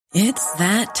It's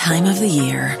that time of the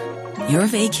year. Your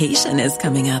vacation is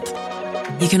coming up.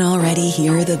 You can already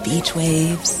hear the beach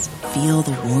waves, feel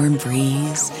the warm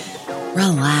breeze,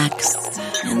 relax,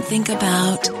 and think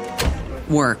about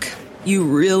work. You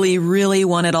really, really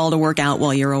want it all to work out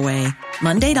while you're away.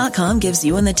 Monday.com gives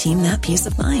you and the team that peace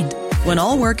of mind. When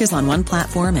all work is on one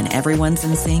platform and everyone's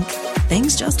in sync,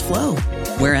 things just flow.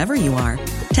 Wherever you are,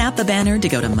 tap the banner to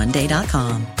go to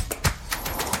Monday.com.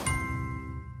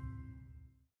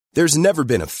 There's never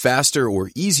been a faster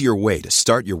or easier way to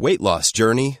start your weight loss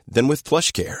journey than with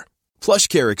PlushCare.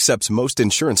 PlushCare accepts most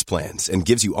insurance plans and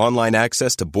gives you online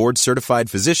access to board-certified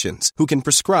physicians who can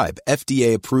prescribe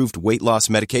FDA-approved weight loss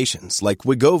medications like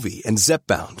Wegovy and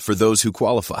Zepbound for those who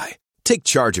qualify. Take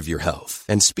charge of your health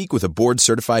and speak with a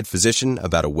board-certified physician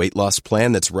about a weight loss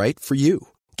plan that's right for you.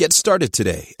 Get started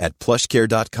today at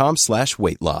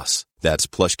plushcare.com/weight loss. That's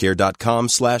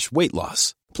plushcare.com/weight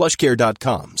loss.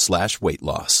 plushcare.com/weight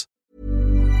loss.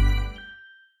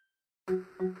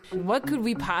 What could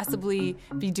we possibly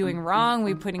be doing wrong?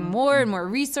 We're putting more and more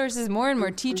resources, more and more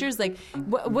teachers. Like,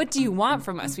 what do you want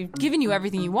from us? We've given you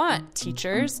everything you want,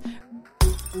 teachers.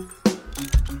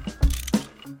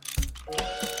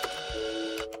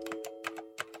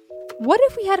 What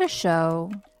if we had a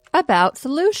show about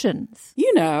solutions?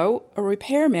 You know, a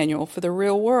repair manual for the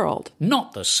real world.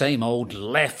 Not the same old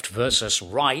left versus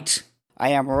right. I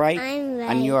am right,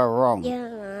 and you are wrong.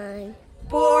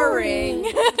 Boring.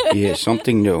 Yeah,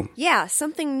 something new. Yeah,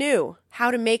 something new.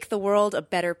 How to make the world a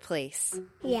better place.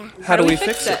 Yeah. How do we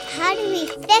fix it? How do we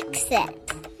fix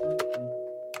it?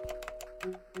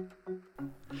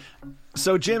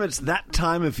 So, Jim, it's that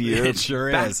time of year. It sure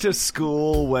is. Back to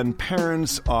school, when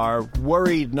parents are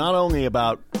worried not only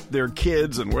about their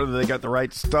kids and whether they got the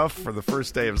right stuff for the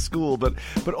first day of school, but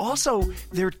also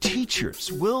their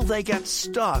teachers. Will they get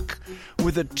stuck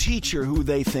with a teacher who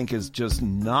they think is just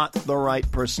not the right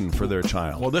person for their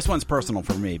child? Well, this one's personal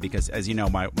for me because, as you know,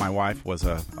 my wife was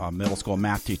a middle school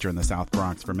math teacher in the South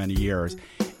Bronx for many years.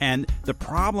 And the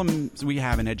problems we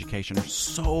have in education are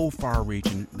so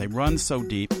far-reaching. They run so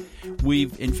deep.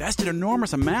 We've invested an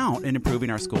enormous amount in improving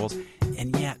our schools,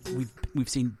 and yet we've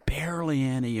seen barely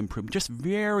any improvement, just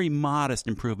very modest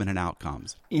improvement in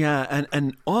outcomes. Yeah,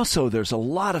 and also there's a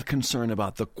lot of concern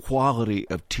about the quality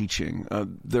of teaching.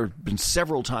 There have been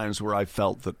several times where I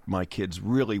felt that my kids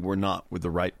really were not with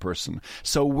the right person.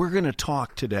 So we're going to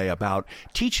talk today about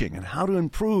teaching and how to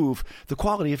improve the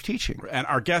quality of teaching. And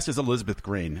our guest is Elizabeth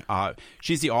Green.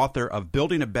 She's the author of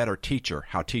Building a Better Teacher,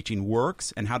 How Teaching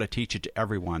Works and How to Teach It to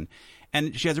Everyone.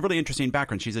 And she has a really interesting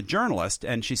background. She's a journalist,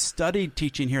 and she studied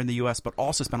teaching here in the U.S., but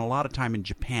also spent a lot of time in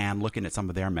Japan looking at some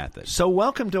of their methods. So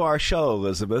welcome to our show,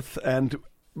 Elizabeth. And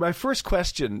my first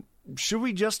question, should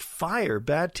we just fire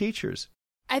bad teachers?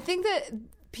 I think that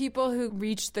people who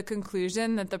reach the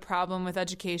conclusion that the problem with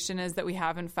education is that we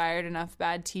haven't fired enough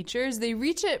bad teachers, they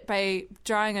reach it by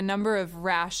drawing a number of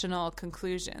rational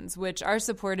conclusions, which are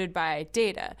supported by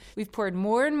data. We've poured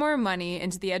more and more money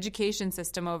into the education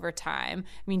system over time.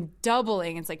 I mean,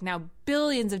 doubling. It's like now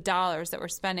billions of dollars that we're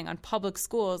spending on public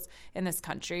schools in this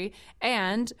country.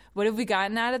 And what have we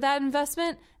gotten out of that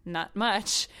investment? Not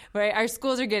much, right? Our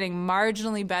schools are getting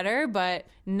marginally better, but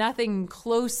nothing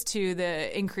close to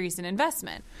the increase in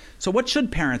investment. So what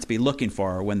should parents be looking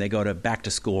for when they go to back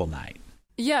to school night?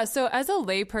 Yeah, so as a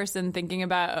layperson thinking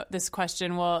about this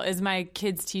question, well, is my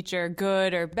kid's teacher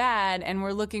good or bad? And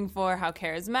we're looking for how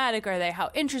charismatic are they?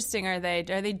 How interesting are they?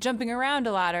 Are they jumping around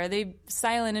a lot? Are they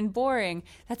silent and boring?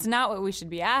 That's not what we should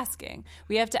be asking.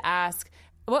 We have to ask,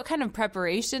 what kind of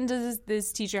preparation does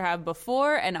this teacher have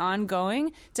before and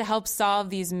ongoing to help solve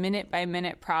these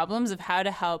minute-by-minute problems of how to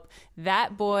help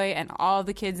that boy and all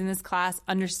the kids in this class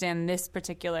understand this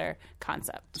particular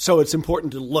concept? So it's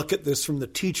important to look at this from the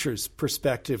teacher's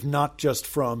perspective, not just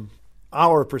from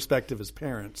our perspective as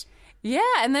parents. Yeah,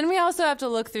 and then we also have to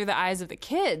look through the eyes of the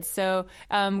kids. So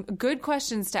good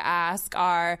questions to ask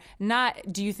are not,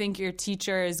 do you think your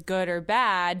teacher is good or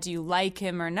bad? Do you like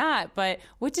him or not? But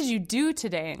what did you do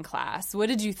today in class? What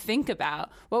did you think about?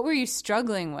 What were you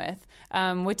struggling with?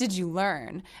 What did you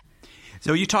learn?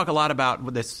 So you talk a lot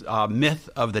about this myth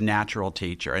of the natural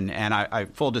teacher, and I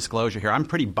full disclosure here, I'm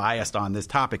pretty biased on this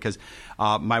topic because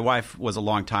my wife was a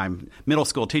longtime middle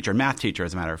school teacher, math teacher,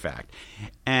 as a matter of fact.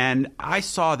 And I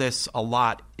saw this a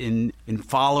lot in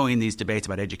following these debates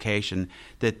about education,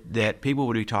 that people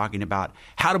would be talking about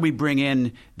how do we bring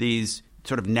in these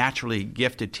sort of naturally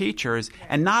gifted teachers,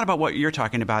 and not about what you're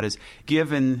talking about is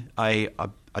given a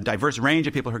diverse range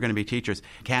of people who are going to be teachers,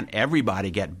 can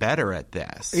everybody get better at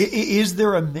this? Is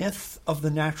there a myth of the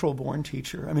natural born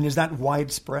teacher? I mean, is that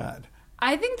widespread?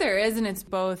 I think there is, and it's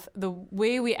both the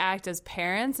way we act as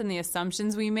parents and the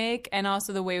assumptions we make, and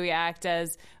also the way we act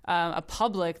as a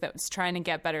public that's trying to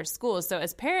get better schools. So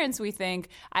as parents, we think,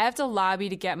 I have to lobby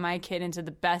to get my kid into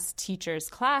the best teacher's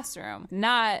classroom,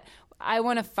 not I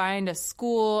want to find a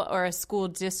school or a school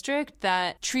district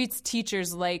that treats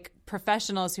teachers like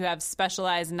professionals who have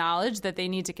specialized knowledge that they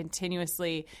need to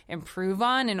continuously improve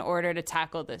on in order to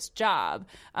tackle this job.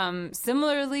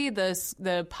 Similarly,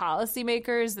 the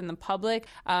policymakers and the public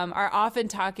are often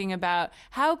talking about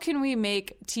how can we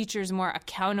make teachers more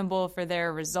accountable for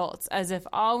their results, as if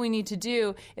all we need to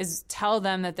do is tell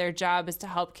them that their job is to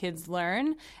help kids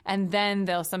learn, and then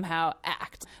they'll somehow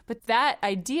act. But that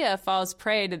idea falls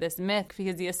prey to this myth,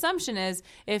 because the assumption is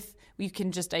if you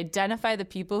can just identify the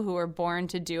people who are born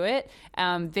to do it,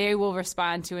 they will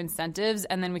respond to incentives,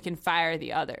 and then we can fire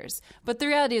the others. But the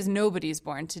reality is nobody's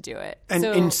born to do it. And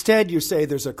instead, you say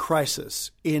there's a crisis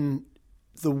in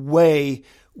the way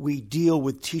we deal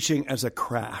with teaching as a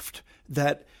craft,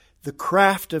 that the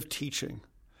craft of teaching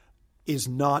is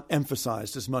not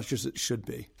emphasized as much as it should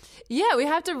be. Yeah, we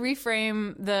have to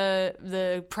reframe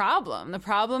the problem. The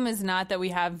problem is not that we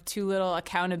have too little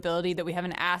accountability, that we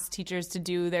haven't asked teachers to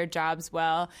do their jobs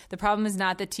well. The problem is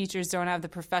not that teachers don't have the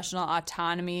professional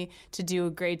autonomy to do a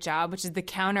great job, which is the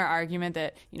counter argument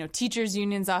that, teachers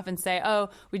unions often say, oh,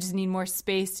 we just need more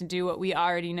space to do what we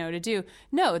already know to do.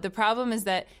 No, the problem is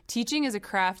that teaching is a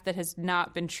craft that has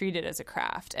not been treated as a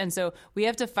craft. And so we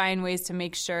have to find ways to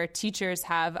make sure teachers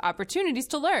have opportunities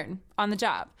to learn on the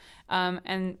job.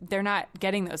 And they're not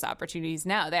getting those opportunities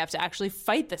now. They have to actually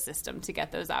fight the system to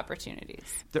get those opportunities.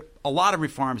 A lot of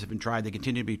reforms have been tried. They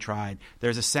continue to be tried.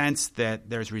 There's a sense that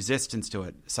there's resistance to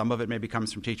it. Some of it maybe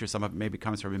comes from teachers. Some of it maybe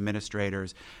comes from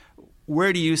administrators.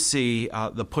 Where do you see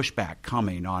the pushback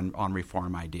coming on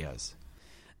reform ideas?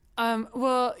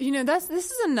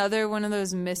 This is another one of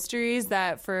those mysteries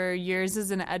that for years as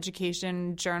an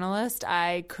education journalist,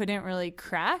 I couldn't really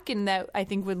crack, and that I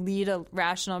think would lead a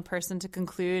rational person to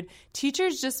conclude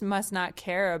teachers just must not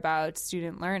care about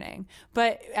student learning.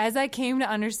 But as I came to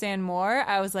understand more,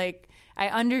 I was like, I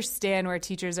understand where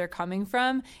teachers are coming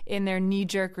from in their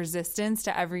knee-jerk resistance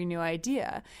to every new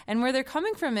idea. And where they're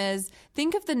coming from is,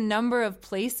 think of the number of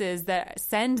places that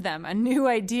send them a new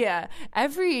idea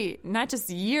every, not just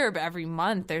year, but every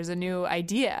month there's a new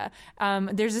idea.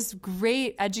 There's this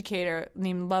great educator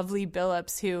named Lovely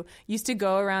Billups who used to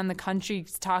go around the country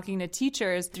talking to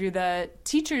teachers through the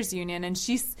teachers union. And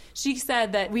she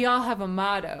said that we all have a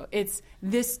motto. It's,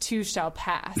 this too shall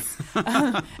pass.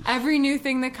 Every new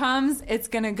thing that comes, it's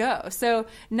going to go. So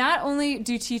not only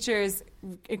do teachers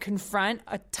confront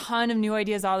a ton of new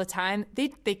ideas all the time, they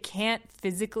can't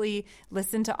physically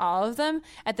listen to all of them.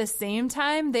 At the same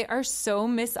time, they are so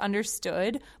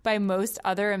misunderstood by most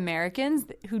other Americans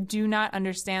who do not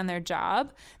understand their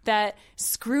job that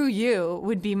screw you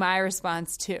would be my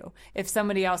response too. If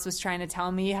somebody else was trying to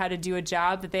tell me how to do a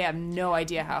job that they have no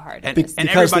idea how hard it is. And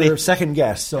because they're second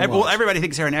guessed so much. Well, everybody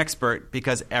thinks they're an expert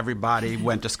because everybody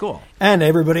went to school. And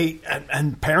everybody,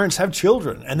 and parents have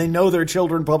children, and they know their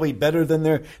children probably better than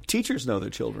their teachers know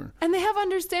their children. And they have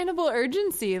understandable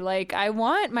urgency. Like, I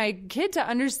want my kid to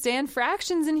understand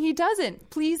fractions and he doesn't.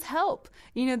 Please help.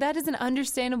 That is an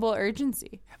understandable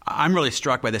urgency. I'm really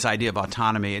struck by this idea of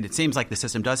autonomy, and it seems like the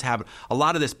system does have a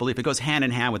lot of this belief. It goes hand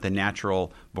in hand with the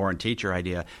natural born teacher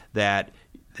idea that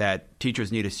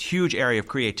teachers need a huge area of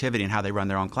creativity in how they run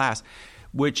their own class,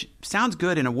 which sounds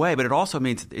good in a way, but it also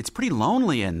means it's pretty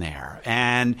lonely in there.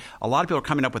 And a lot of people are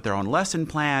coming up with their own lesson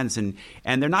plans, and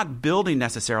they're not building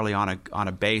necessarily on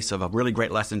a base of a really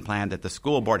great lesson plan that the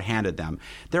school board handed them.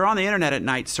 They're on the internet at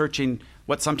night searching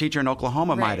what some teacher in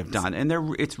Oklahoma might have done. And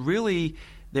it's really...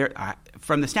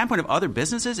 from the standpoint of other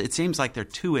businesses, it seems like they're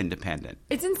too independent.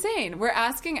 It's insane. We're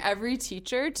asking every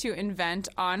teacher to invent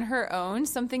on her own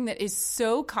something that is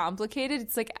so complicated.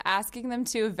 It's like asking them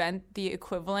to invent the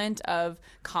equivalent of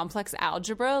complex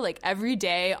algebra, like every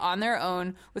day on their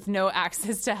own with no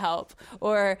access to help,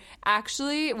 or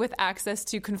actually with access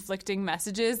to conflicting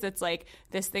messages. That's like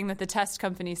this thing that the test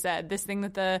company said, this thing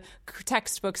that the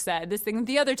textbook said, this thing that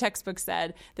the other textbook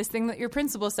said, this thing that your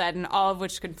principal said, and all of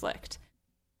which conflict.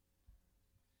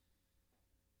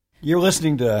 You're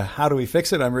listening to How Do We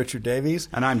Fix It? I'm Richard Davies.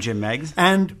 And I'm Jim Meigs.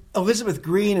 And Elizabeth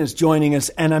Green is joining us,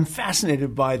 and I'm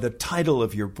fascinated by the title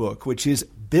of your book, which is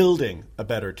Building a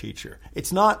Better Teacher.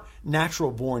 It's not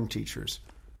natural-born teachers.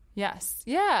 Yes.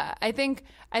 Yeah. I think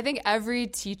every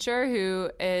teacher who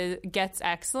gets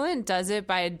excellent does it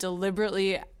by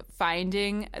deliberately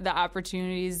finding the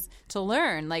opportunities to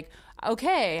learn. Like,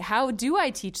 okay, how do I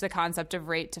teach the concept of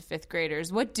rate to fifth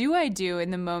graders? What do I do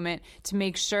in the moment to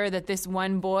make sure that this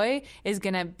one boy is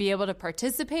going to be able to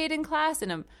participate in class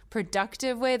in a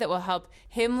productive way that will help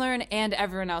him learn and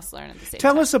everyone else learn at the same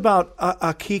time? Tell us about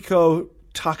Akiko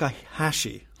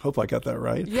Takahashi. Hope I got that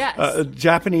right. Yes. A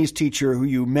Japanese teacher who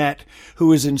you met, who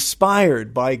was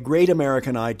inspired by great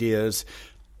American ideas,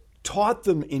 taught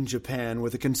them in Japan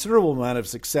with a considerable amount of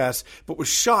success, but was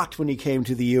shocked when he came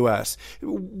to the U.S.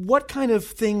 What kind of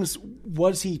things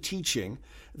was he teaching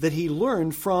that he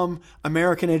learned from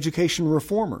American education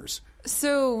reformers?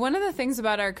 So one of the things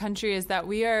about our country is that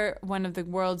we are one of the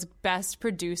world's best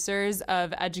producers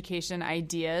of education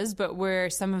ideas, but we're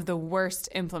some of the worst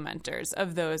implementers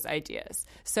of those ideas.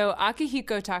 So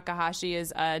Akihiko Takahashi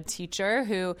is a teacher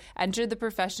who entered the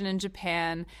profession in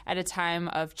Japan at a time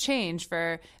of change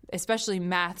for especially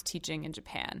math teaching in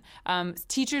Japan.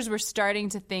 Teachers were starting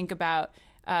to think about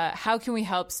how can we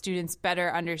help students better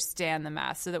understand the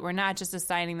math so that we're not just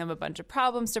assigning them a bunch of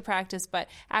problems to practice, but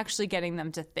actually getting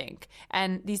them to think.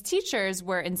 And these teachers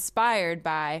were inspired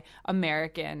by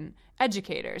American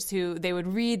educators who they would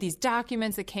read these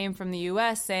documents that came from the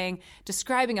U.S.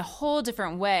 describing a whole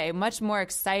different way, much more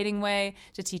exciting way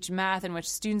to teach math in which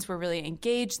students were really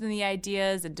engaged in the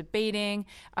ideas and debating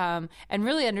and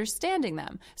really understanding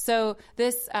them. So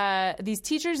these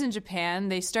teachers in Japan,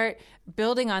 they start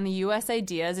building on the U.S.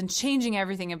 ideas and changing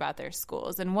everything about their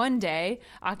schools. And one day,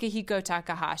 Akihiko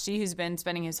Takahashi, who's been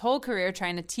spending his whole career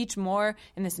trying to teach more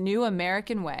in this new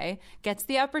American way, gets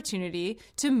the opportunity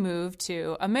to move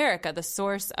to America, the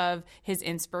source of his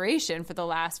inspiration for the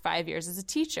last 5 years as a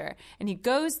teacher. And he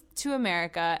goes to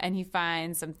America and he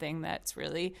finds something that's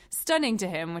really stunning to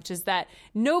him, which is that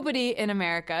nobody in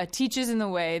America teaches in the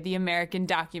way the American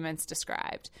documents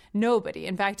described. Nobody.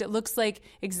 In fact, it looks like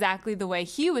exactly the way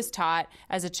he was taught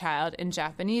as a child in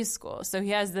Japanese school. So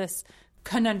he has this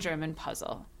conundrum and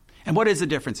puzzle. And what is the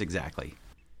difference exactly?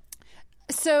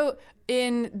 So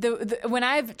when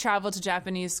I've traveled to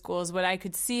Japanese schools, what I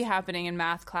could see happening in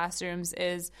math classrooms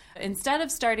is instead of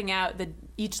starting out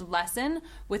each lesson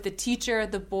with the teacher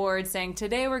at the board saying,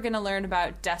 today we're going to learn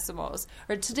about decimals,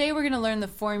 or today we're going to learn the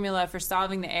formula for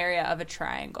solving the area of a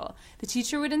triangle, the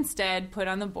teacher would instead put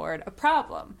on the board a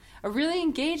problem, a really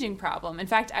engaging problem. In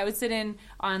fact, I would sit in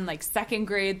on second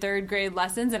grade, third grade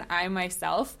lessons, and I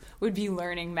myself would be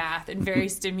learning math and very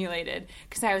stimulated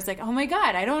because I was like, oh my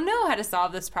God, I don't know how to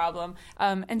solve this problem.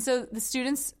 And so the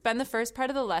students spend the first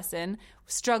part of the lesson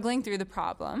struggling through the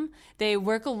problem. They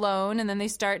work alone and then they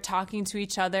start talking to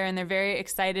each other and they're very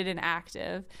excited and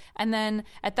active. And then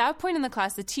at that point in the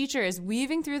class, the teacher is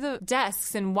weaving through the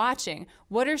desks and watching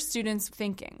what are students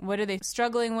thinking? What are they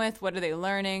struggling with? What are they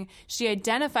learning? She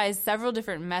identifies several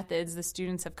different methods the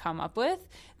students have come up with.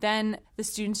 Then the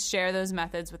students share those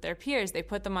methods with their peers. They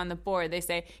put them on the board. They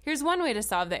say, here's one way to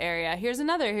solve the area. Here's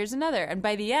another. Here's another. And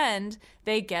by the end,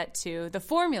 they get to the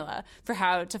formula for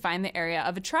how to find the area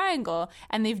of a triangle.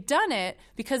 And they've done it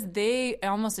because they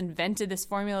almost invented this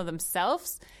formula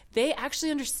themselves. They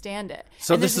actually understand it.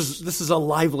 So this is a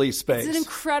lively space. It's an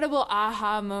incredible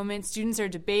aha moment. Students are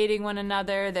debating one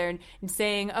another. They're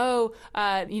saying,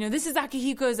 this is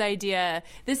Akihiko's idea.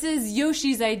 This is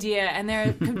Yoshi's idea. And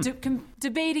they're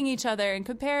debating each other and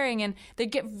comparing. And they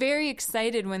get very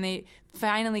excited when they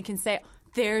finally can say,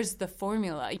 there's the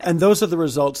formula. And those are the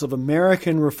results of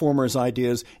American reformers'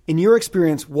 ideas. In your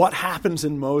experience, what happens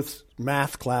in most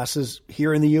math classes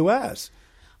here in the U.S.?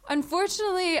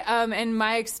 Unfortunately, in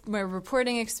my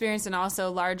reporting experience and also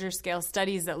larger scale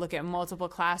studies that look at multiple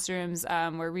classrooms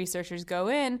where researchers go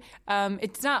in,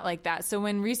 it's not like that. So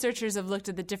when researchers have looked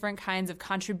at the different kinds of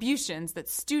contributions that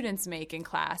students make in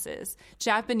classes,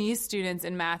 Japanese students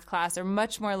in math class are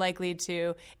much more likely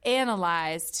to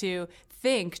analyze, to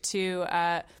think, to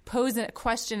pose a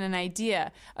question, an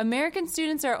idea. American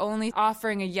students are only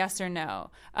offering a yes or no.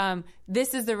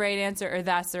 This is the right answer or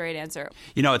that's the right answer.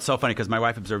 It's so funny because my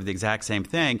wife observed the exact same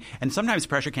thing. And sometimes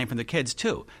pressure came from the kids,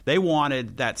 too. They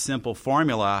wanted that simple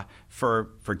formula for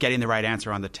getting the right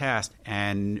answer on the test.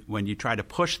 And when you try to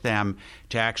push them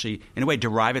to actually, in a way,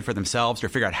 derive it for themselves or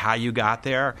figure out how you got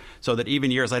there so that even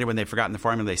years later when they've forgotten the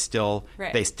formula, they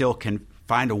still can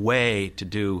find a way to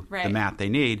do the math they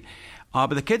need.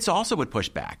 But the kids also would push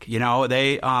back,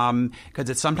 they because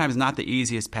it's sometimes not the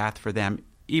easiest path for them,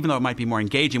 even though it might be more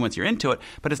engaging once you're into it,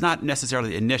 but it's not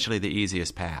necessarily initially the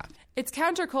easiest path. It's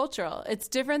countercultural. It's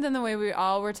different than the way we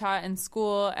all were taught in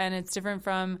school, and it's different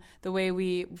from the way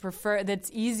we prefer. That's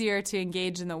easier to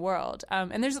engage in the world.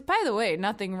 And there's, by the way,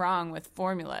 nothing wrong with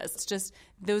formulas. It's just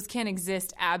those can't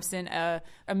exist absent a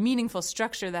meaningful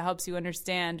structure that helps you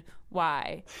understand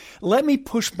why. Let me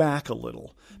push back a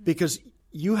little because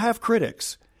you have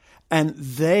critics, and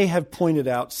they have pointed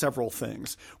out several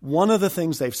things. One of the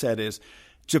things they've said is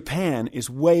Japan is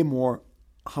way more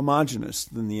homogenous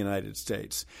than the United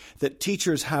States, that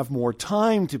teachers have more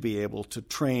time to be able to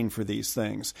train for these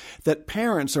things, that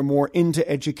parents are more into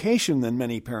education than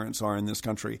many parents are in this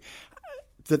country,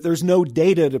 that there's no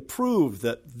data to prove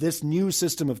that this new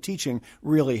system of teaching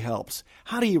really helps.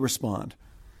 How do you respond?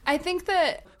 I think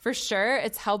that for sure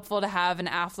it's helpful to have an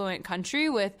affluent country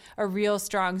with a real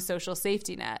strong social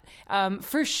safety net.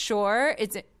 For sure,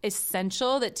 it's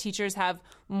essential that teachers have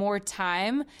more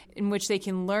time in which they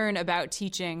can learn about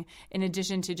teaching in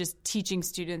addition to just teaching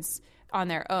students on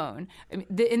their own. I mean,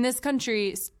 in this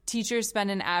country, teachers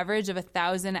spend an average of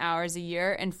 1,000 hours a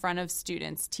year in front of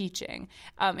students teaching.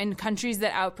 In countries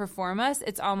that outperform us,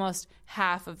 it's almost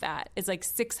half of that. It's like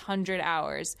 600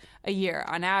 hours a year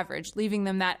on average, leaving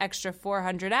them that extra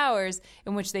 400 hours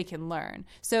in which they can learn.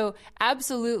 So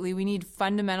absolutely, we need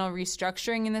fundamental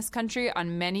restructuring in this country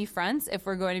on many fronts if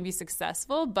we're going to be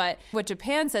successful. But what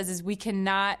Japan says is we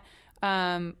cannot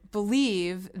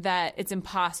believe that it's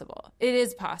impossible. It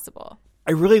is possible.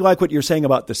 I really like what you're saying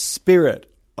about the spirit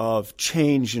of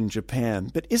change in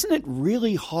Japan, but isn't it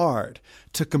really hard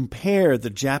to compare the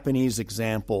Japanese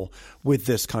example with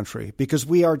this country? Because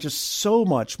we are just so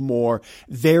much more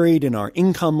varied in our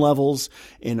income levels,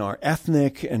 in our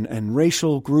ethnic and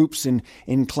racial groups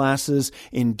in classes,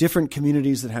 in different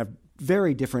communities that have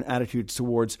very different attitudes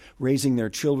towards raising their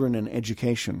children and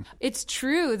education. It's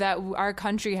true that our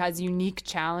country has unique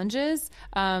challenges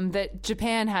that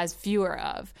Japan has fewer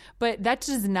of, but that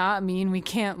does not mean we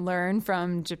can't learn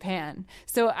from Japan.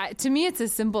 So to me, it's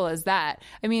as simple as that.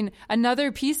 I mean,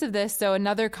 another piece of this, so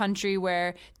another country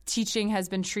where teaching has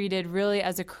been treated really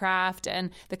as a craft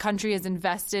and the country has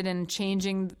invested in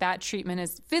changing that treatment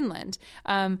is Finland.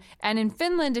 And in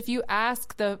Finland, if you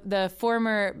ask the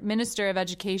former Minister of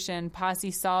Education,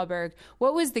 Pasi Sahlberg,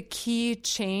 what was the key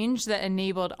change that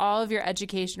enabled all of your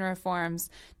education reforms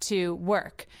to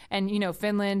work? And, you know,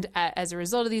 Finland, as a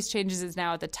result of these changes, is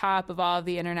now at the top of all of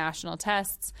the international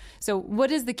tests. So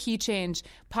what is the key change?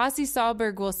 Pasi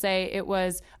Sahlberg will say it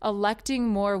was electing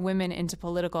more women into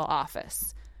political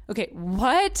office. Okay,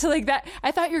 what? Like that?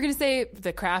 I thought you were going to say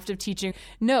the craft of teaching.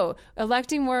 No,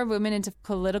 electing more women into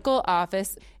political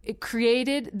office, it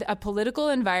created a political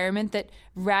environment that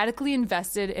radically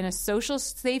invested in a social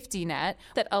safety net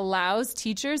that allows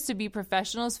teachers to be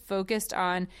professionals focused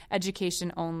on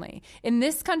education only. In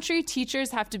this country,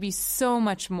 teachers have to be so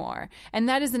much more, and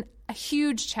that is a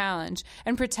huge challenge.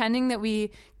 And pretending that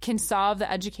we can solve the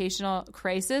educational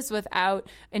crisis without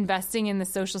investing in the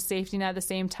social safety net at the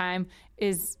same time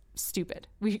is stupid.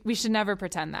 We should never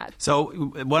pretend that. So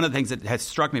one of the things that has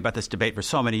struck me about this debate for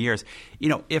so many years, you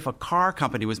know, if a car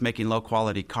company was making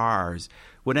low-quality cars,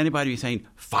 would anybody be saying,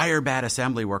 fire bad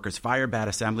assembly workers, or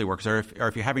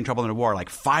if you're having trouble in a war, like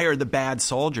fire the bad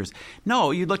soldiers? No,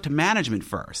 you look to management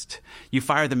first. You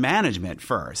fire the management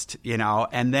first, you know,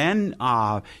 and then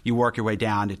you work your way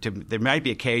down to there might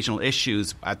be occasional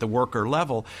issues at the worker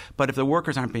level, but if the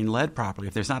workers aren't being led properly,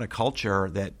 if there's not a culture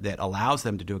that allows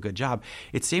them to do a good job,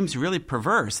 it seems really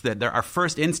perverse that our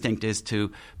first instinct is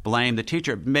to blame the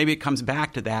teacher. Maybe it comes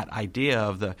back to that idea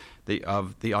of the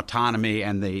autonomy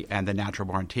and the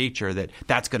natural-born teacher,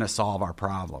 that's going to solve our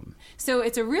problem. So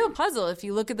it's a real puzzle. If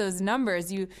you look at those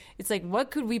numbers, it's like,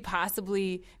 what could we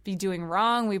possibly be doing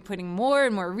wrong? We're putting more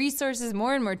and more resources,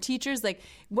 more and more teachers. Like,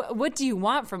 what do you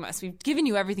want from us? We've given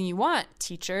you everything you want,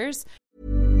 teachers.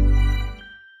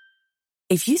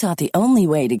 If you thought the only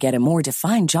way to get a more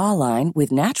defined jawline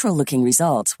with natural-looking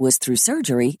results was through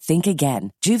surgery, think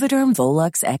again. Juvederm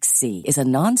Volux XC is a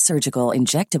non-surgical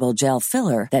injectable gel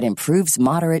filler that improves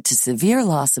moderate to severe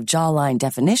loss of jawline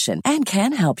definition and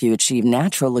can help you achieve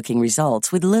natural-looking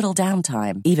results with little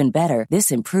downtime. Even better,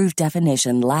 this improved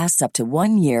definition lasts up to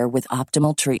 1 year with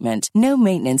optimal treatment. No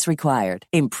maintenance required.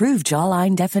 Improve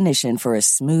jawline definition for a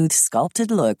smooth,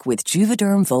 sculpted look with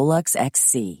Juvederm Volux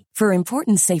XC. For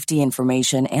important safety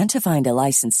information and to find a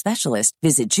licensed specialist,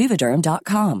 visit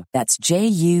Juvederm.com. That's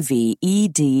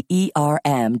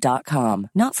JUVEDERM.com.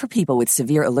 Not for people with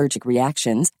severe allergic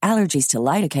reactions, allergies to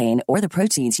lidocaine, or the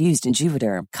proteins used in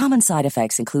Juvederm. Common side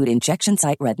effects include injection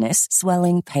site redness,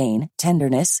 swelling, pain,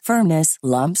 tenderness, firmness,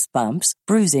 lumps, bumps,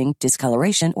 bruising,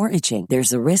 discoloration, or itching.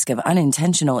 There's a risk of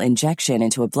unintentional injection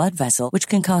into a blood vessel, which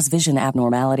can cause vision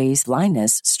abnormalities,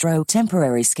 blindness, stroke,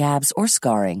 temporary scabs, or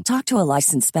scarring. Talk to a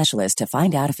licensed specialist to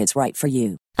find out if it's right for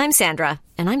you. I'm Sandra,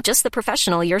 and I'm just the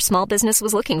professional your small business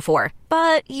was looking for.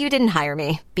 But you didn't hire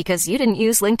me because you didn't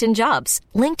use LinkedIn Jobs.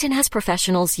 LinkedIn has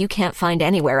professionals you can't find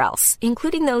anywhere else,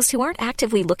 including those who aren't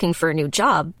actively looking for a new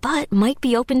job, but might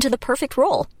be open to the perfect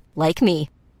role, like me.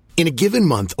 In a given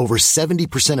month, over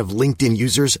 70% of LinkedIn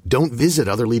users don't visit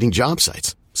other leading job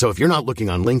sites. So if you're not looking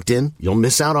on LinkedIn, you'll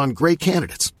miss out on great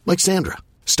candidates like Sandra.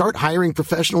 Start hiring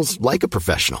professionals like a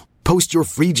professional. Post your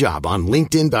free job on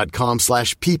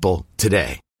linkedin.com/people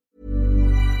today.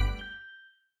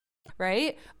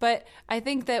 Right? But I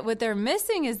think that what they're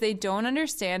missing is they don't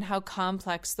understand how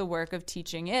complex the work of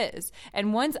teaching is.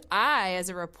 And once I, as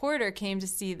a reporter, came to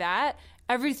see that,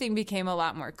 everything became a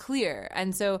lot more clear.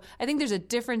 And so I think there's a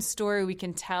different story we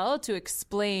can tell to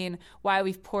explain why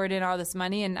we've poured in all this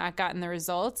money and not gotten the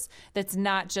results. That's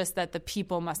not just that the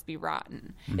people must be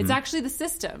rotten. Mm-hmm. It's actually the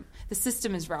system. The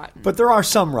system is rotten. But there are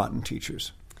some rotten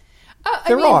teachers.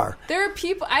 There are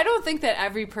people. I don't think that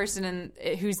every person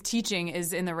who's teaching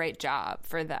is in the right job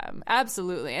for them.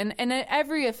 Absolutely. And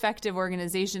every effective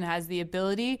organization has the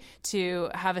ability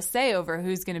to have a say over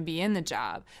who's going to be in the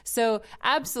job. So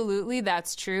absolutely,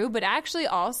 that's true. But actually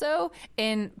also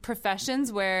in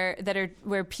professions where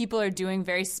people are doing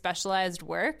very specialized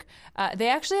work, they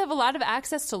actually have a lot of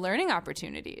access to learning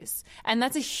opportunities. And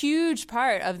that's a huge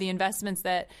part of the investments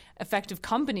that effective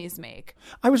companies make.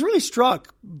 I was really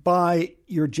struck by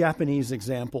your Japanese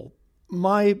example.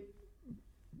 My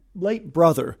late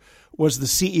brother was the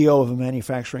CEO of a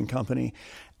manufacturing company,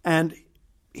 and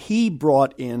he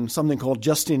brought in something called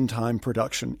just-in-time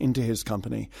production into his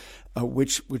company,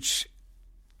 which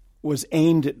was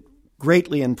aimed at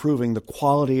greatly improving the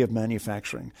quality of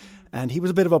manufacturing. And he was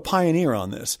a bit of a pioneer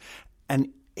on this. And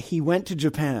he went to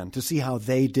Japan to see how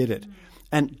they did it.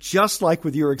 And just like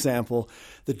with your example,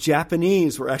 the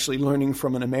Japanese were actually learning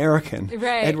from an American,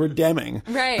 right. Edward Deming,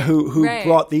 right. who right.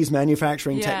 brought these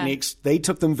manufacturing techniques. They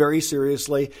took them very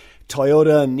seriously.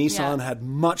 Toyota and Nissan had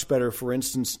much better, for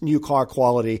instance, new car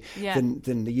quality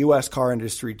than the U.S. car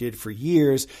industry did for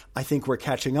years. I think we're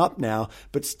catching up now.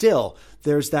 But still,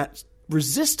 there's that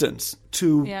resistance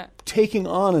to taking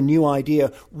on a new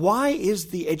idea. Why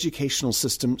is the educational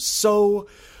system so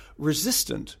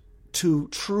resistant to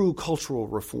true cultural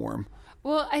reform?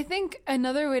 Well, I think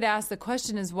another way to ask the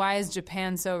question is, why is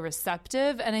Japan so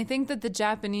receptive? And I think that the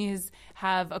Japanese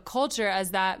have a culture,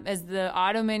 as the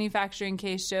auto manufacturing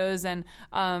case shows and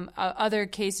other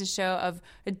cases show, of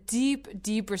a deep,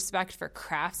 deep respect for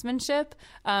craftsmanship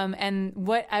and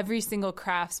what every single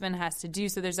craftsman has to do.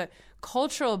 So there's a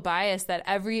cultural bias that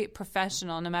every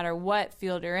professional, no matter what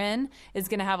field you're in, is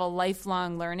going to have a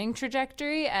lifelong learning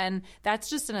trajectory. And that's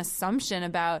just an assumption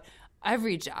about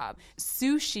every job.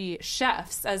 Sushi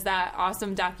chefs, as that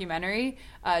awesome documentary,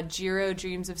 Jiro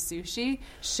Dreams of Sushi,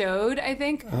 showed, I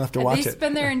think. I'll have to watch it. They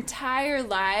spend their entire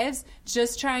lives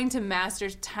just trying to master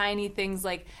tiny things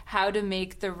like how to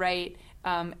make the right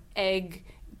egg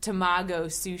tamago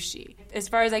sushi. As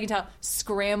far as I can tell,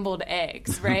 scrambled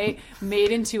eggs, right?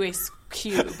 Made into a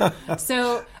cube.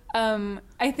 So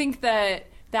I think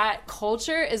that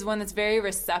culture is one that's very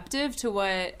receptive to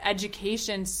what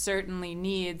education certainly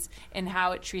needs and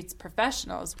how it treats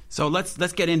professionals. So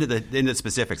let's get into the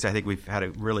specifics. I think we've had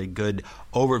a really good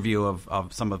overview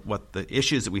of some of what the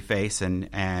issues that we face and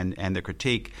the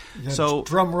critique. So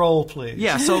drum roll, please.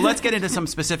 Yeah. So let's get into some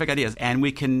specific ideas, and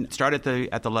we can start at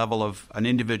the level of an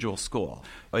individual school.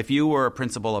 If you were a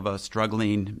principal of a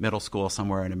struggling middle school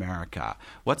somewhere in America,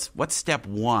 what's step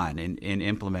one in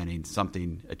implementing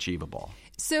something achievable?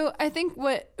 So I think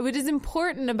what is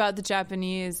important about the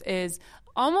Japanese is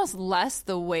almost less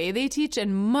the way they teach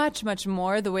and much, much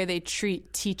more the way they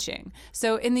treat teaching.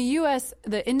 So in the U.S.,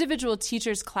 the individual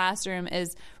teacher's classroom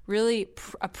is really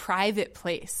a private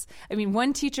place. I mean,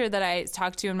 one teacher that I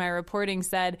talked to in my reporting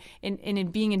said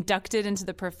in being inducted into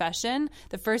the profession,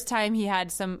 the first time he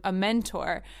had a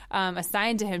mentor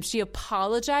assigned to him, she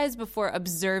apologized before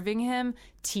observing him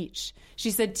teach. She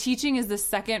said, teaching is the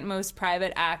second most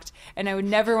private act, and I would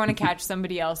never want to catch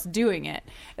somebody else doing it.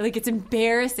 Like, it's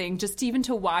embarrassing just even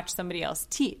to watch somebody else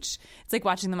teach. It's like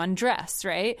watching them undress,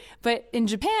 right? But in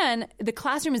Japan, the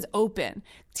classroom is open.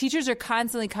 Teachers are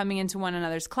constantly coming into one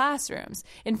another's classrooms.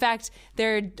 In fact,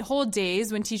 there are whole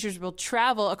days when teachers will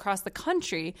travel across the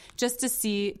country just to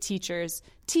see teachers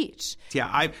teach. Yeah,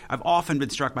 I've often been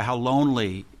struck by how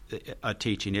lonely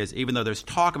teaching is. Even though there's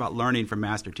talk about learning from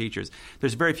master teachers,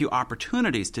 there's very few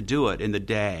opportunities to do it in the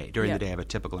day, during the day of a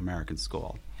typical American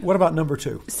school. What about number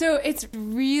two? So it's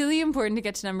really important to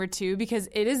get to number two, because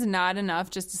it is not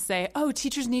enough just to say, oh,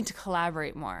 teachers need to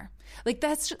collaborate more. Like,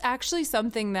 that's actually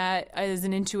something that is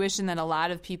an intuition that a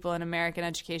lot of people in American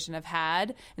education have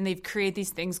had, and they've created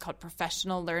these things called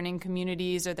professional learning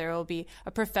communities, or there will be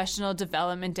a professional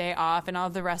development day off, and all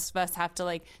the rest of us have to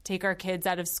like take our kids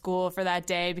out of school for that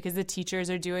day because the teachers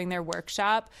are doing their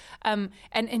workshop. And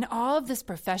in all of this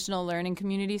professional learning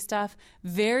community stuff,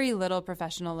 very little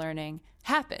professional learning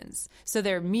happens. So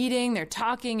they're meeting, they're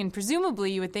talking, and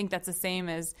presumably you would think that's the same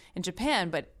as in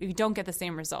Japan, but you don't get the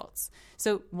same results.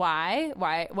 So why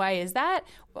is that?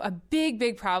 A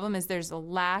big problem is there's a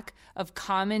lack of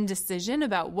common decision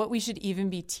about what we should even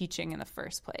be teaching in the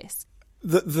first place.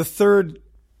 The third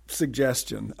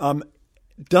suggestion,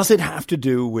 does it have to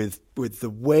do with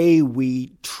the way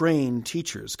we train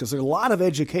teachers? Because there are a lot of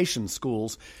education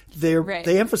schools,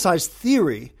 they emphasize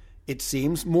theory, it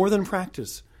seems, more than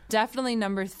practice. Definitely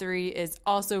number 3 is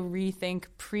also rethink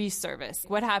pre-service.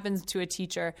 What happens to a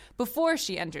teacher before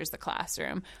she enters the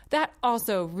classroom? That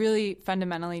also really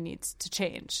fundamentally needs to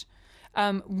change.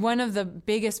 One of the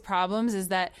biggest problems is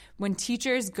that when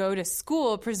teachers go to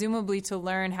school, presumably to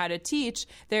learn how to teach,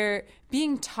 they're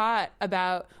being taught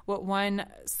about what one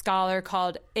scholar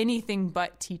called anything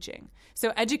but teaching.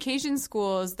 So education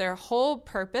schools, their whole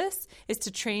purpose is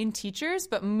to train teachers,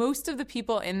 but most of the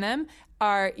people in them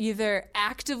are either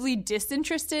actively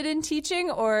disinterested in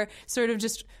teaching or sort of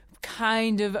just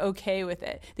kind of okay with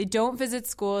it. They don't visit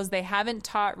schools. They haven't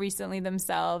taught recently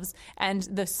themselves. And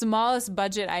the smallest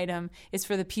budget item is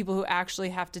for the people who actually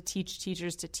have to teach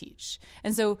teachers to teach.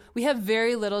 And so we have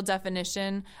very little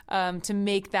definition to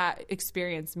make that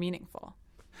experience meaningful.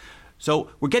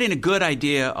 So we're getting a good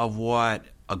idea of what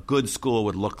a good school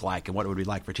would look like and what it would be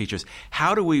like for teachers.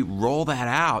 How do we roll that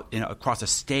out across a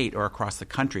state or across the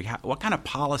country? What kind of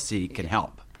policy can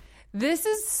help? This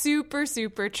is super,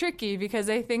 super tricky because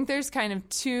I think there's kind of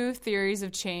 2 theories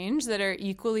of change that are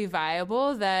equally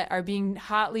viable that are being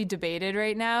hotly debated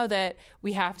right now that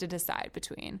we have to decide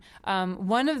between.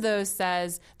 One of those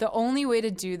says the only way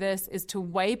to do this is to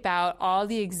wipe out all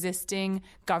the existing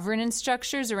governance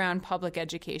structures around public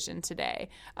education today.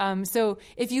 So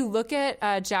if you look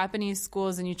at Japanese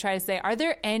schools and you try to say, are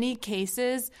there any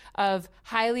cases of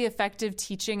highly effective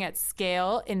teaching at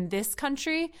scale in this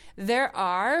country? There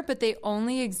are, but they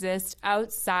only exist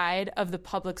outside of the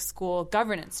public school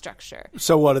governance structure.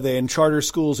 So what, are they in charter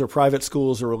schools or private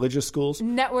schools or religious schools?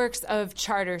 Networks of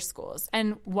charter schools.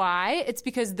 And why? It's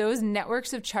because those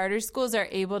networks of charter schools are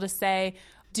able to say,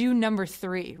 do number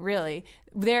 3, really.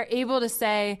 They're able to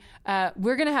say,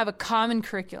 we're going to have a common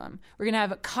curriculum. We're going to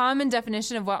have a common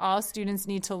definition of what all students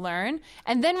need to learn.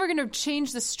 And then we're going to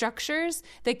change the structures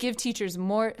that give teachers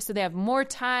more, so they have more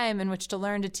time in which to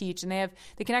learn to teach. And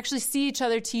they can actually see each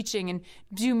other teaching and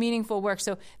do meaningful work.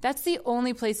 So that's the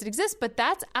only place it exists. But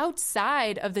that's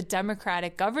outside of the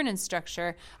democratic governance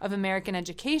structure of American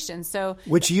education. So,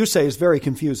 which you say is very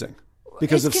confusing.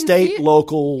 Because of state,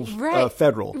 local,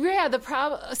 federal. Yeah, the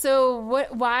problem. So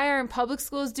why aren't public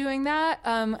schools doing that?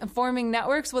 Forming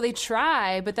networks? Well, they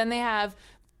try, but then they have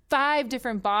 5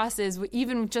 different bosses,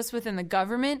 even just within the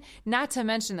government, not to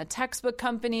mention the textbook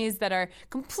companies that are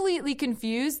completely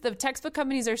confused. The textbook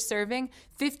companies are serving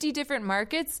 50 different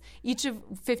markets, each of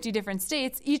 50 different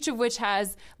states, each of which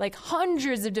has like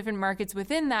hundreds of different markets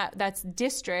within that. That's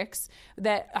districts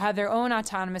that have their own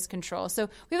autonomous control. So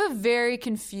we have a very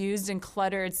confused and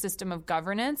cluttered system of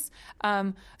governance.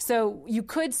 So you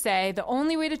could say the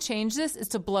only way to change this is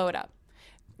to blow it up.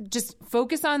 Just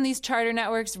focus on these charter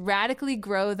networks, radically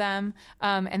grow them,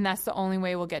 and that's the only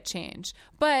way we'll get change.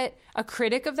 But a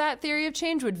critic of that theory of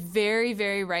change would very,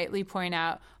 very rightly point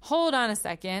out, hold on a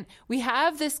second, we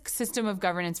have this system of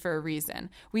governance for a reason.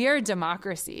 We are a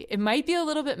democracy. It might be a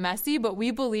little bit messy, but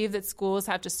we believe that schools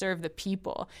have to serve the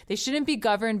people. They shouldn't be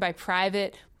governed by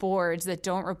private boards that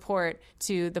don't report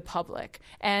to the public.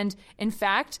 And in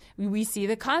fact, we see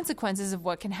the consequences of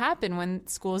what can happen when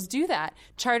schools do that.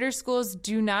 Charter schools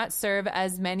do not serve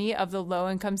as many of the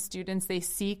low-income students they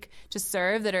seek to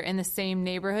serve that are in the same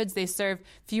neighborhoods. They serve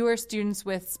fewer students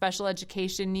with special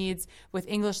education needs, with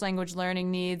English language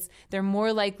learning needs. They're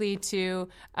more likely to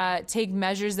take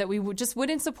measures that we just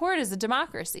wouldn't support as a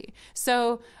democracy.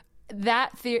 So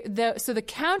the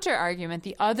counter argument,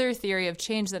 the other theory of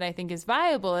change that I think is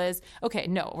viable is, okay,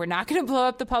 no, we're not going to blow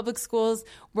up the public schools.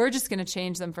 We're just going to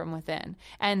change them from within.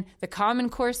 And the Common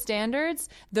Core standards,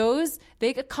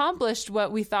 they accomplished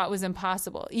what we thought was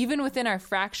impossible. Even within our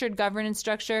fractured governance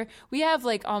structure, we have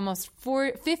like almost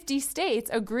 50 states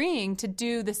agreeing to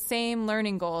do the same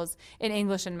learning goals in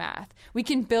English and math. We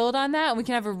can build on that, and we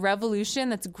can have a revolution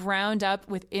that's ground up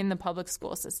within the public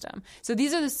school system. So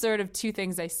these are the sort of 2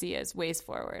 things I see as ways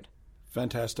forward.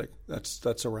 Fantastic.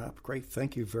 That's a wrap. Great.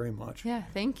 Thank you very much. Yeah,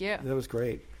 thank you. That was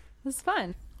great. It was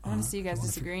fun. I want to see you guys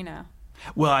disagree now.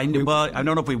 Well, I don't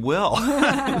know if we will.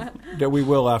 Yeah, we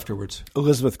will afterwards.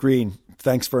 Elizabeth Green,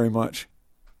 thanks very much.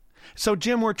 So,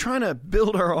 Jim, we're trying to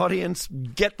build our audience,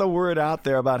 get the word out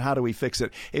there about how do we fix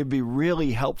it. It would be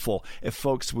really helpful if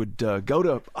folks would go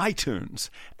to iTunes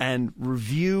and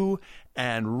review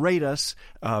and rate us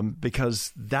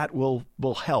because that will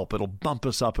help. It'll bump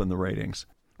us up in the ratings.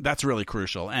 That's really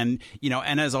crucial. And,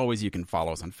 and as always, you can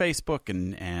follow us on Facebook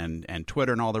and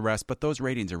Twitter and all the rest. But those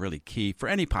ratings are really key for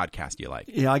any podcast you like.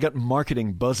 Yeah, I got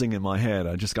marketing buzzing in my head.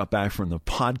 I just got back from the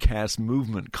Podcast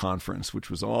Movement Conference,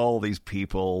 which was all these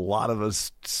people, a lot of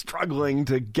us struggling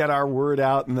to get our word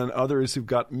out, and then others who've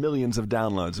got millions of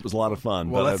downloads. It was a lot of fun.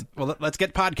 Well, let's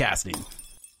get podcasting.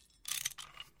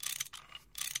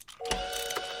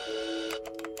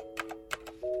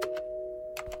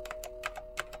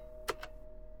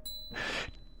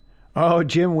 Oh,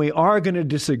 Jim, we are going to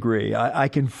disagree. I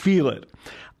can feel it.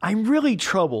 I'm really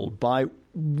troubled by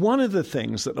one of the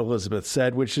things that Elizabeth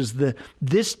said, which is the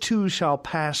 "this too shall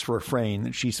pass" refrain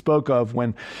that she spoke of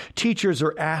when teachers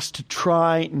are asked to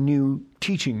try new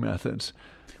teaching methods.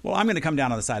 Well, I'm going to come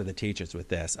down on the side of the teachers with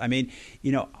this. I mean,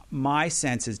 my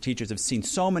sense is teachers have seen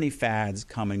so many fads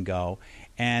come and go,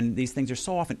 and these things are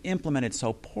so often implemented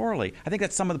so poorly. I think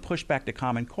that's some of the pushback to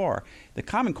Common Core. The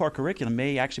Common Core curriculum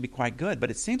may actually be quite good, but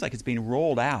it seems like it's being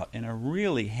rolled out in a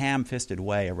really ham-fisted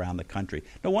way around the country.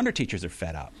 No wonder teachers are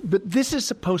fed up. But this is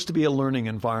supposed to be a learning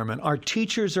environment. Our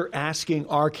teachers are asking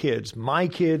our kids, my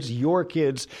kids, your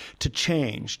kids, to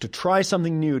change, to try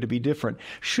something new, to be different.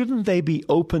 Shouldn't they be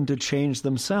open to change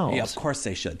themselves? Yeah, of course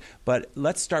they should. But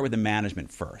let's start with the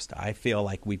management first. I feel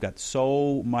like we've got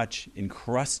so much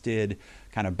encrusted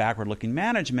kind of backward-looking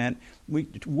management.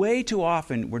 Way too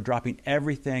often we're dropping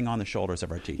everything on the shoulders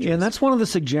of our teachers. Yeah, and that's one of the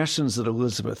suggestions that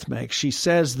Elizabeth makes. She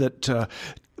says that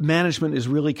management is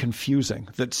really confusing,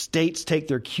 that states take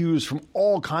their cues from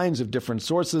all kinds of different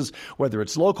sources, whether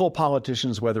it's local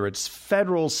politicians, whether it's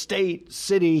federal, state,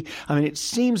 city. I mean, it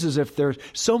seems as if there's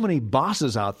so many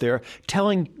bosses out there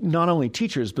telling not only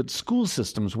teachers but school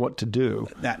systems what to do.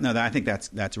 I think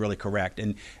that's really correct.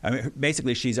 And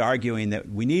basically she's arguing that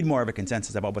we need more of a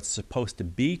consensus about what's supposed to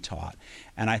be taught.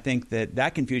 And I think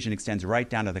that confusion extends right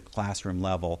down to the classroom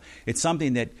level. It's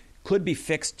something that could be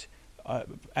fixed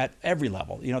at every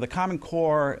level. The Common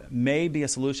Core may be a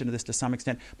solution to this to some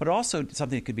extent, but also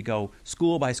something that could go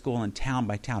school by school and town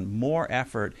by town. More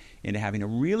effort into having a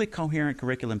really coherent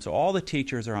curriculum so all the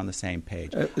teachers are on the same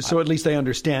page. So at least they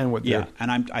understand what they're... Yeah,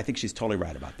 and I think she's totally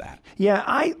right about that.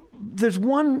 Yeah, there's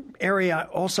one area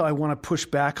also I want to push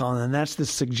back on, and that's the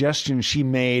suggestion she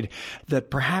made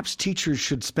that perhaps teachers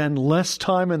should spend less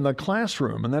time in the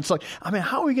classroom. And that's like,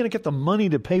 how are we going to get the money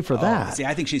to pay for that? See,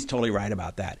 I think she's totally right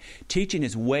about that. Teaching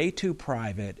is way too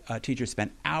private. Teachers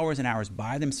spend hours and hours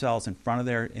by themselves in front of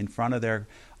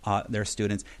their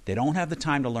students. They don't have the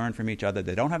time to learn from each other.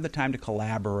 They don't have the time to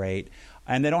collaborate.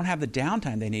 And they don't have the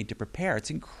downtime they need to prepare. It's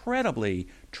incredibly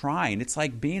trying. It's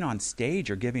like being on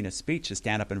stage or giving a speech to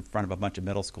stand up in front of a bunch of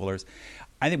middle schoolers.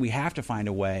 I think we have to find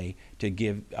a way to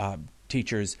give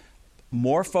teachers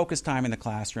more focused time in the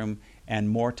classroom and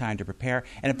more time to prepare.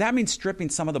 And if that means stripping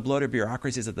some of the bloated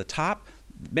bureaucracies at the top,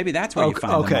 maybe that's where you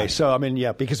find the money. Okay, so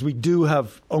because we do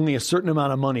have only a certain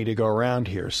amount of money to go around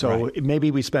here. So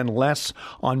maybe we spend less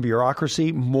on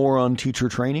bureaucracy, more on teacher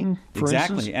training, for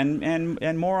instance?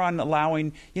 And more on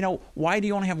allowing, why do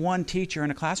you only have one teacher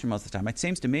in a classroom most of the time? It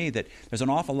seems to me that there's an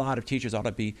awful lot of teachers ought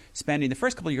to be spending the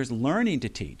first couple of years learning to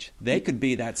teach. They could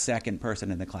be that second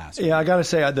person in the classroom. Yeah, I got to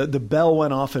say, the bell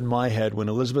went off in my head when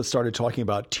Elizabeth started talking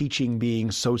about teaching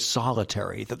being so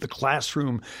solitary, that the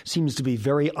classroom seems to be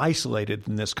very isolated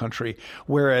in this country,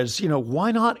 whereas,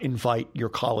 why not invite your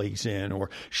colleagues in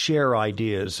or share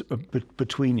ideas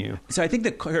between you? So I think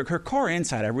that her core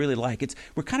insight I really like.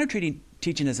 We're kind of treating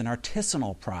teaching as an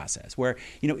artisanal process where,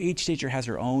 each teacher has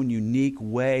her own unique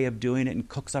way of doing it and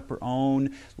cooks up her own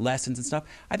lessons and stuff.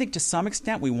 I think to some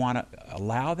extent we want to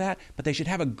allow that, but they should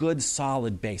have a good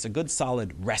solid base, a good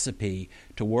solid recipe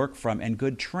to work from, and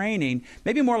good training,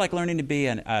 maybe more like learning to be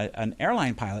an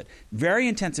airline pilot. Very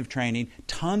intensive training,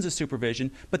 tons of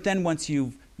supervision, but then once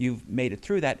you've made it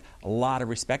through that, a lot of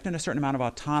respect and a certain amount of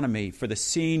autonomy for the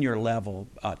senior level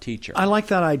teacher. I like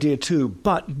that idea too,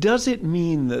 but does it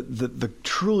mean that the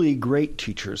truly great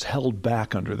teachers held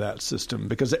back under that system?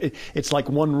 Because it's like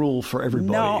one rule for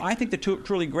everybody. No, I think the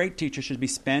truly great teacher should be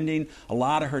spending a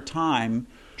lot of her time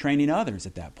training others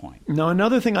at that point. Now,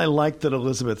 another thing I like that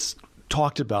Elizabeth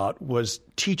talked about was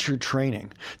teacher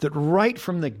training, that right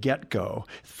from the get-go,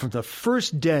 from the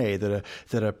first day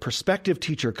that a prospective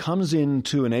teacher comes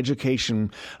into an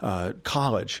education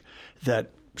college,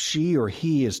 that she or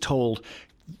he is told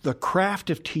the craft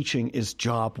of teaching is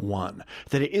job one.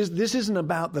 That this isn't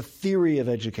about the theory of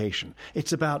education.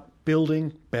 It's about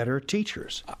building better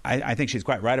teachers. I think she's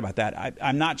quite right about that.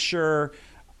 I'm not sure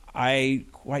I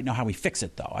quite know how we fix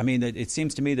it, though. I mean, it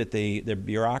seems to me that the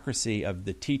bureaucracy of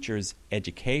the teacher's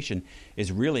education is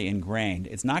really ingrained.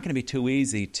 It's not going to be too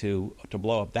easy to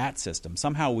blow up that system.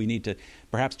 Somehow we need to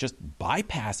perhaps just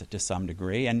bypass it to some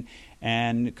degree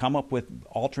and come up with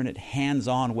alternate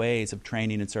hands-on ways of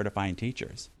training and certifying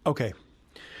teachers. Okay.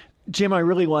 Jim, I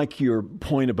really like your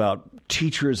point about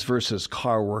teachers versus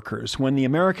car workers. When the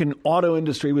American auto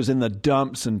industry was in the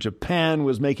dumps and Japan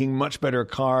was making much better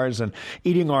cars and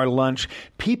eating our lunch,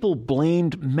 people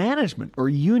blamed management or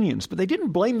unions, but they didn't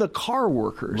blame the car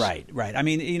workers. Right. I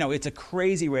mean, it's a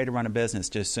crazy way to run a business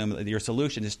to assume that your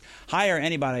solution is hire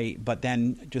anybody, but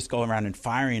then just go around and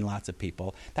firing lots of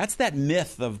people. That's that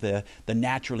myth of the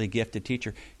naturally gifted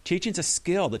teacher. Teaching's a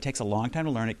skill that takes a long time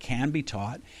to learn. It can be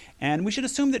taught. And we should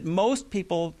assume that most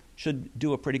people should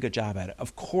do a pretty good job at it.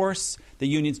 Of course, the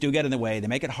unions do get in the way. They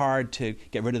make it hard to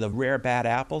get rid of the rare bad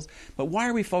apples. But why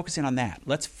are we focusing on that?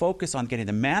 Let's focus on getting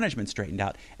the management straightened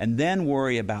out and then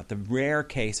worry about the rare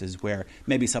cases where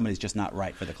maybe somebody's just not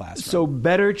right for the classroom. So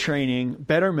better training,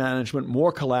 better management,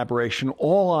 more collaboration,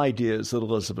 all ideas that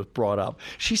Elizabeth brought up.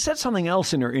 She said something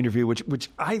else in her interview, which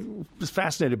I was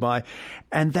fascinated by,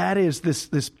 and that is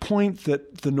this point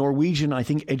that the Norwegian, I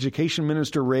think, education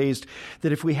minister raised,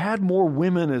 that if we had more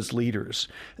women as leaders,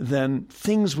 then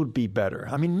things would be better.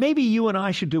 I mean, maybe you and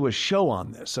I should do a show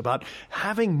on this about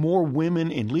having more women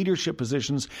in leadership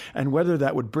positions and whether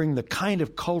that would bring the kind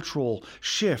of cultural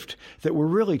shift that we're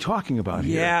really talking about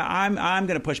here. Yeah, I'm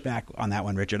going to push back on that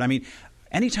one, Richard. I mean,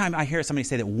 anytime I hear somebody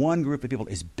say that one group of people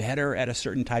is better at a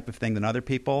certain type of thing than other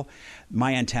people,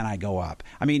 my antennae go up.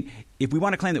 I mean, if we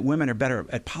want to claim that women are better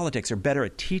at politics or better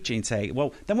at teaching, say,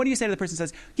 well, then what do you say to the person who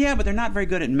says, yeah, but they're not very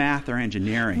good at math or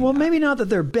engineering? Well, maybe not that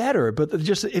they're better, but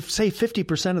just if, say,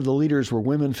 50% of the leaders were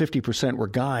women, 50% were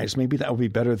guys, maybe that would be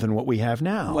better than what we have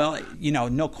now. Well,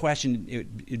 no question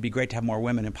it'd be great to have more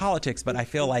women in politics, but I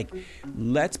feel like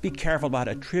let's be careful about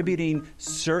attributing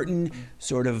certain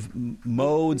sort of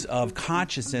modes of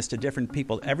consciousness to different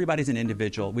people. Everybody's an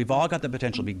individual. We've all got the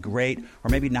potential to be great or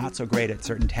maybe not so great at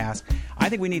certain tasks. I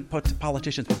think we need to put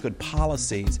politicians with good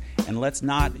policies, and let's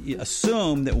not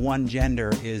assume that one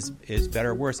gender is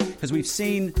better or worse, because we've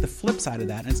seen the flip side of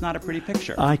that, and it's not a pretty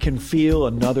picture. I can feel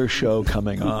another show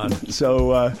coming on.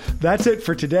 So that's it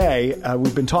for today.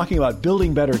 We've been talking about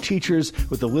building better teachers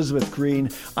with Elizabeth Green.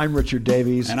 I'm Richard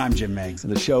Davies. And I'm Jim Meigs.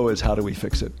 And the show is How Do We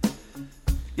Fix It?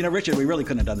 Richard, we really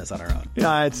couldn't have done this on our own.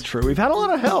 Yeah, it's true. We've had a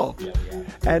lot of help.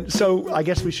 And so I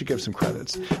guess we should give some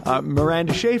credits.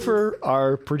 Miranda Schaefer,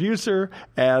 our producer,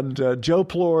 and Joe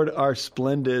Plord, our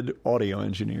splendid audio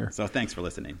engineer. So thanks for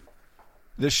listening.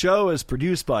 The show is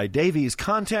produced by Davies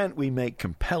Content. We make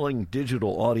compelling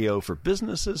digital audio for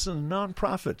businesses and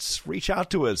nonprofits. Reach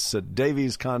out to us at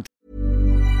Davies Content.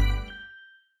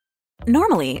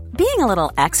 Normally, being a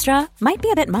little extra might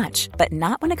be a bit much, but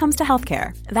not when it comes to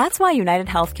healthcare. That's why United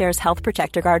Healthcare's Health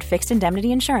Protector Guard fixed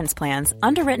indemnity insurance plans,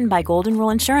 underwritten by Golden Rule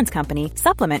Insurance Company,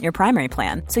 supplement your primary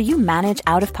plan so you manage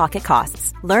out-of-pocket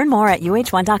costs. Learn more at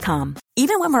UH1.com.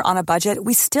 Even when we're on a budget,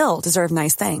 we still deserve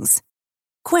nice things.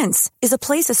 Quince is a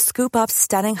place to scoop up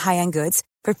stunning high-end goods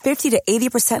for 50 to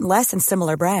 80% less than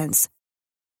similar brands.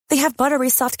 They have buttery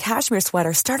soft cashmere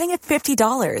sweaters starting at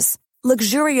 $50.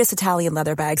 Luxurious Italian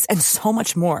leather bags, and so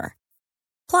much more.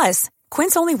 Plus,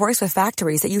 Quince only works with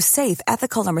factories that use safe,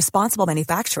 ethical, and responsible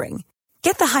manufacturing.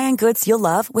 Get the high-end goods you'll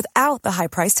love without the high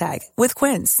price tag with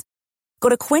Quince. Go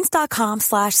to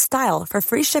quince.com/style for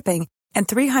free shipping and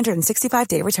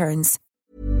 365-day returns.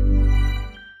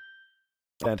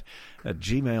 At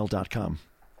gmail.com.